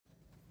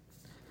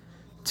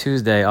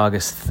Tuesday,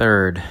 August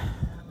 3rd.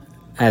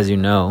 As you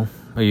know,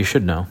 or you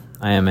should know,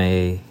 I am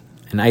an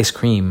ice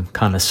cream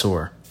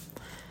connoisseur.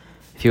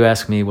 If you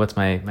ask me what's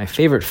my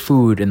favorite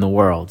food in the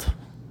world,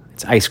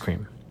 it's ice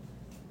cream.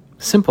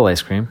 Simple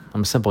ice cream.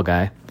 I'm a simple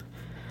guy.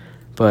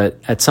 But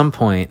at some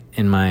point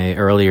in my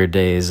earlier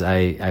days,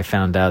 I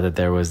found out that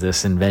there was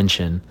this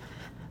invention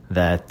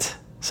that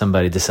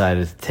somebody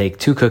decided to take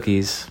two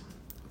cookies,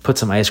 put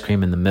some ice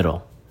cream in the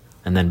middle,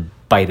 and then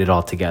bite it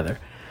all together,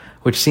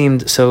 which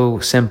seemed so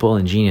simple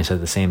and genius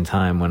at the same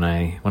time when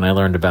I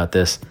learned about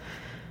this.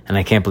 And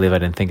I can't believe I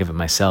didn't think of it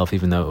myself,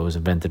 even though it was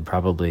invented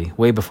probably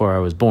way before I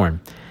was born.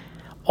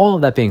 All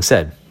of that being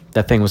said,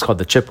 that thing was called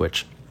the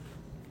Chipwich.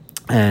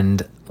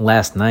 And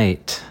last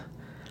night,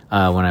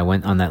 when I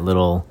went on that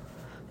little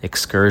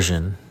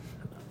excursion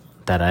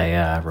that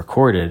I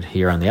recorded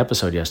here on the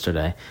episode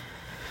yesterday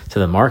to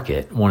the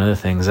market, one of the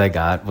things I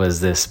got was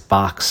this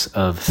box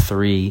of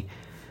 3,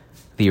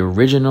 the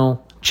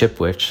original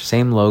Chipwich,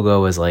 same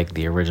logo as like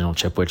the original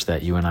Chipwich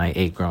that you and I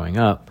ate growing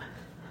up,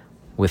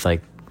 with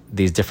like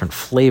these different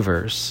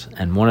flavors,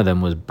 and one of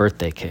them was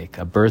birthday cake,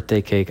 a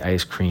birthday cake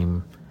ice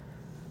cream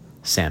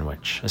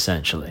sandwich,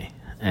 essentially.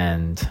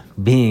 And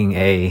being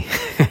a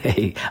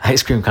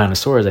ice cream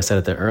connoisseur, as I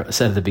said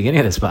at the beginning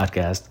of this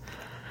podcast,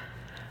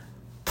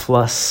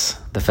 plus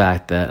the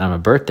fact that I'm a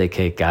birthday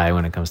cake guy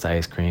when it comes to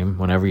ice cream,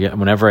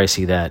 whenever I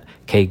see that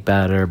cake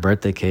batter,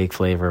 birthday cake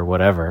flavor,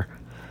 whatever,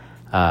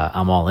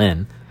 I'm all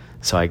in.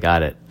 So I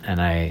got it.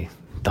 And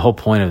the whole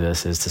point of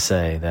this is to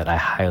say that I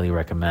highly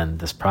recommend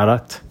this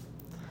product.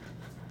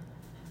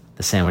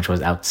 The sandwich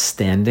was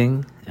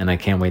outstanding, and I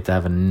can't wait to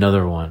have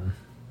another one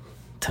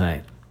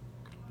tonight.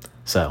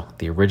 So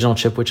the original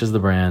Chipwich is the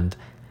brand,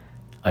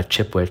 a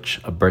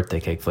Chipwich, a birthday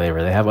cake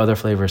flavor. They have other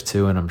flavors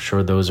too, and I'm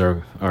sure those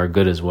are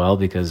good as well,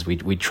 because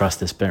we trust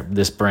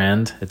this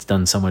brand. It's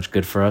done so much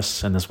good for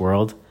us in this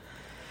world.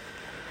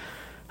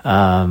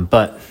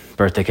 But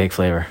birthday cake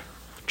flavor,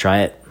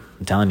 try it.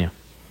 I'm telling you.